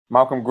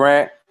Malcolm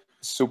Grant,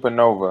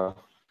 Supernova.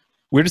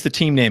 Where does the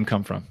team name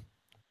come from?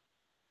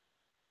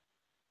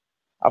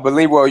 I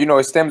believe, well,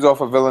 it stems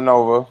off of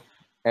Villanova.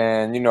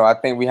 And, I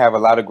think we have a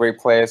lot of great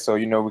players. So,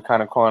 we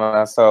kind of calling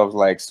ourselves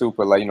like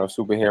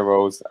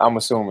superheroes, I'm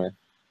assuming.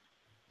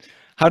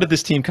 How did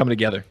this team come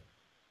together?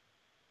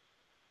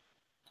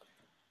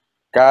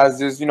 Guys,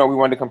 just, we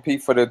wanted to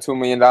compete for the $2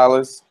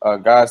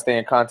 million. Guys stay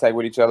in contact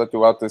with each other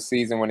throughout the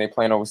season when they're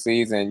playing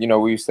overseas. And,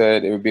 we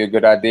said it would be a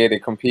good idea to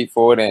compete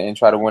for it and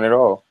try to win it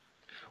all.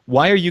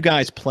 Why are you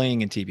guys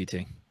playing in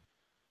TBT?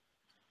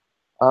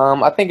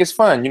 I think it's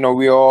fun.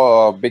 We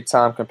all are big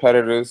time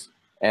competitors.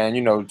 And,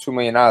 $2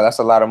 million, that's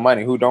a lot of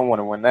money. Who don't want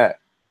to win that?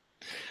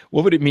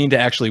 What would it mean to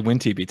actually win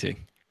TBT? It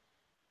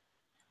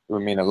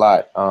would mean a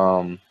lot.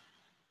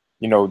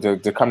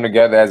 To come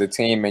together as a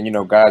team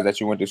and, guys that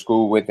you went to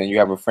school with and you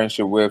have a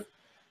friendship with,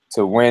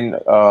 to win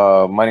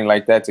money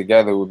like that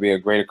together would be a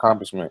great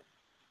accomplishment.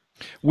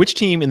 Which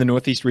team in the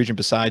Northeast region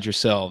besides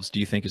yourselves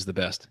do you think is the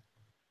best?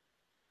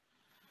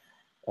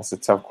 That's a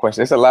tough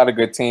question. There's a lot of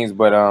good teams,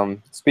 but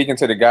speaking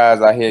to the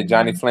guys, I hear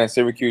Johnny Flint,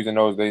 Syracuse, and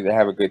those, they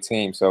have a good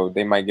team, so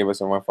they might give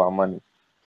us a run for our money.